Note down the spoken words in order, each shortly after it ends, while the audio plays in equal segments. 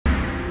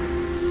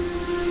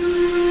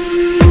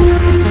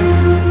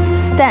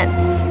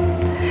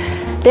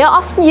stents. They are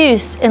often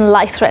used in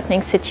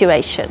life-threatening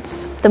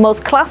situations. The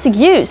most classic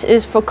use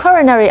is for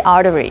coronary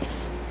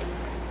arteries.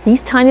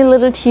 These tiny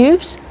little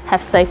tubes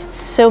have saved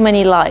so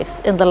many lives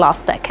in the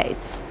last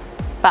decades.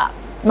 But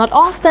not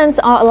all stents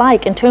are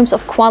alike in terms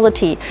of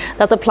quality.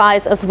 That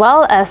applies as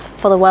well as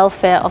for the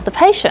welfare of the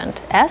patient,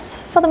 as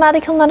for the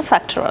medical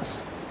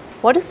manufacturers.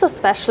 What is so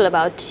special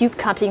about tube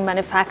cutting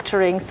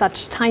manufacturing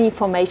such tiny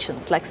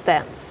formations like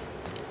stents?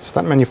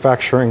 Stent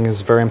manufacturing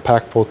is very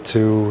impactful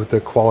to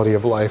the quality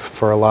of life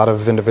for a lot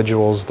of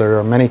individuals. There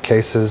are many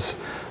cases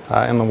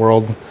in the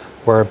world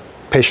where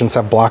patients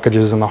have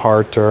blockages in the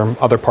heart or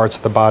other parts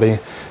of the body,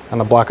 and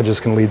the blockages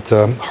can lead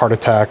to heart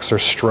attacks or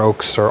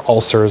strokes or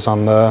ulcers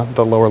on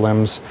the lower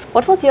limbs.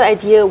 What was your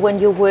idea when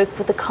you worked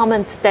with the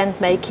common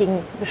stent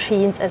making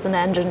machines as an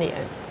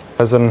engineer?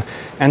 As an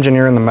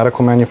engineer in the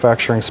medical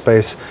manufacturing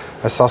space,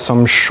 I saw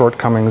some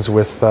shortcomings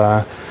with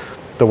the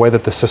way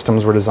that the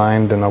systems were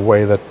designed in a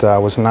way that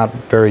was not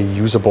very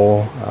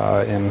usable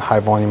in high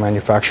volume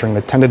manufacturing.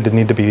 They tended to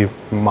need to be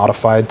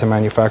modified to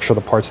manufacture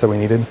the parts that we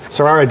needed.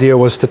 So our idea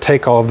was to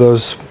take all of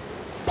those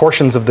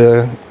portions of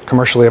the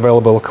commercially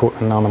available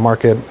equipment on the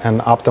market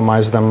and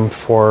optimize them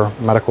for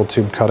medical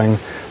tube cutting,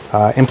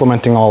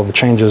 implementing all of the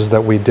changes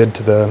that we did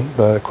to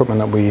the equipment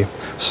that we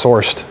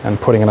sourced and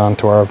putting it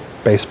onto our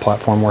base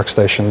platform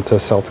workstation to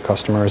sell to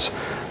customers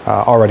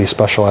already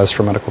specialized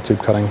for medical tube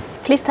cutting.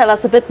 Please tell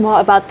us a bit more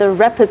about the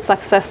rapid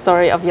success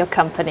story of your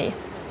company.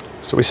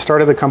 So we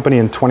started the company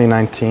in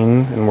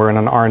 2019 and we're in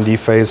an R&D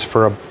phase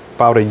for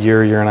about a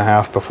year and a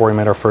half before we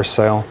made our first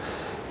sale.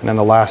 And in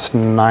the last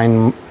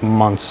 9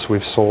 months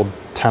we've sold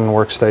 10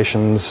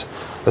 workstations.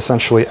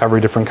 Essentially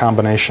every different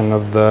combination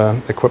of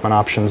the equipment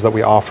options that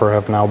we offer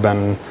have now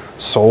been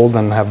sold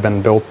and have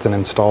been built and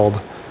installed.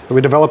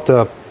 We developed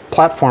a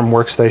platform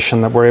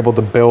workstation that we're able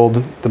to build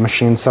the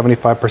machine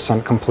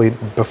 75% complete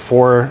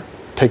before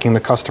taking the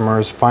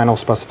customer's final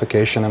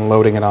specification and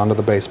loading it onto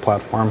the base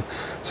platform.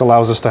 This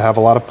allows us to have a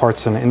lot of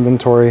parts in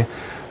inventory,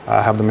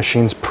 have the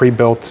machines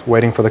pre-built,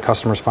 waiting for the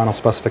customer's final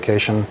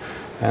specification,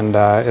 and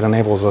it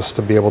enables us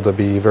to be able to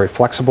be very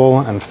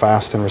flexible and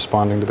fast in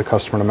responding to the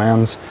customer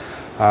demands.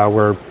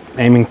 We're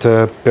aiming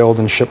to build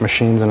and ship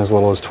machines in as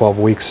little as 12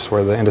 weeks,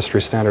 where the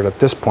industry standard at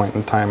this point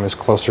in time is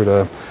closer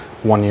to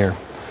 1 year.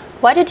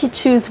 Why did you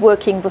choose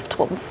working with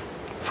Trumpf?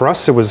 For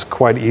us, it was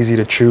quite easy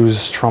to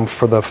choose Trumpf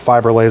for the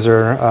fiber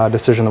laser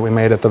decision that we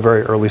made at the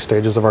very early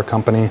stages of our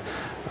company.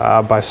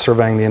 By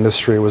surveying the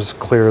industry, it was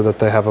clear that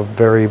they have a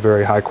very,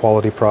 very high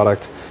quality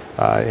product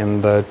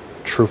in the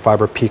True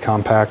Fiber P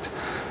Compact.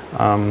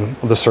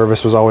 The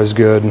service was always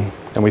good,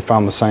 and we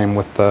found the same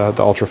with the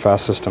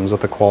ultra-fast systems,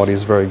 that the quality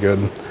is very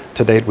good.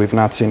 To date, we've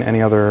not seen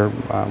any other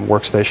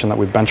workstation that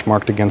we've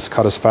benchmarked against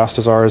cut as fast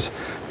as ours.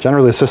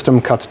 Generally, the system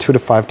cuts 2 to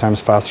 5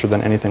 times faster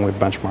than anything we've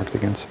benchmarked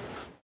against.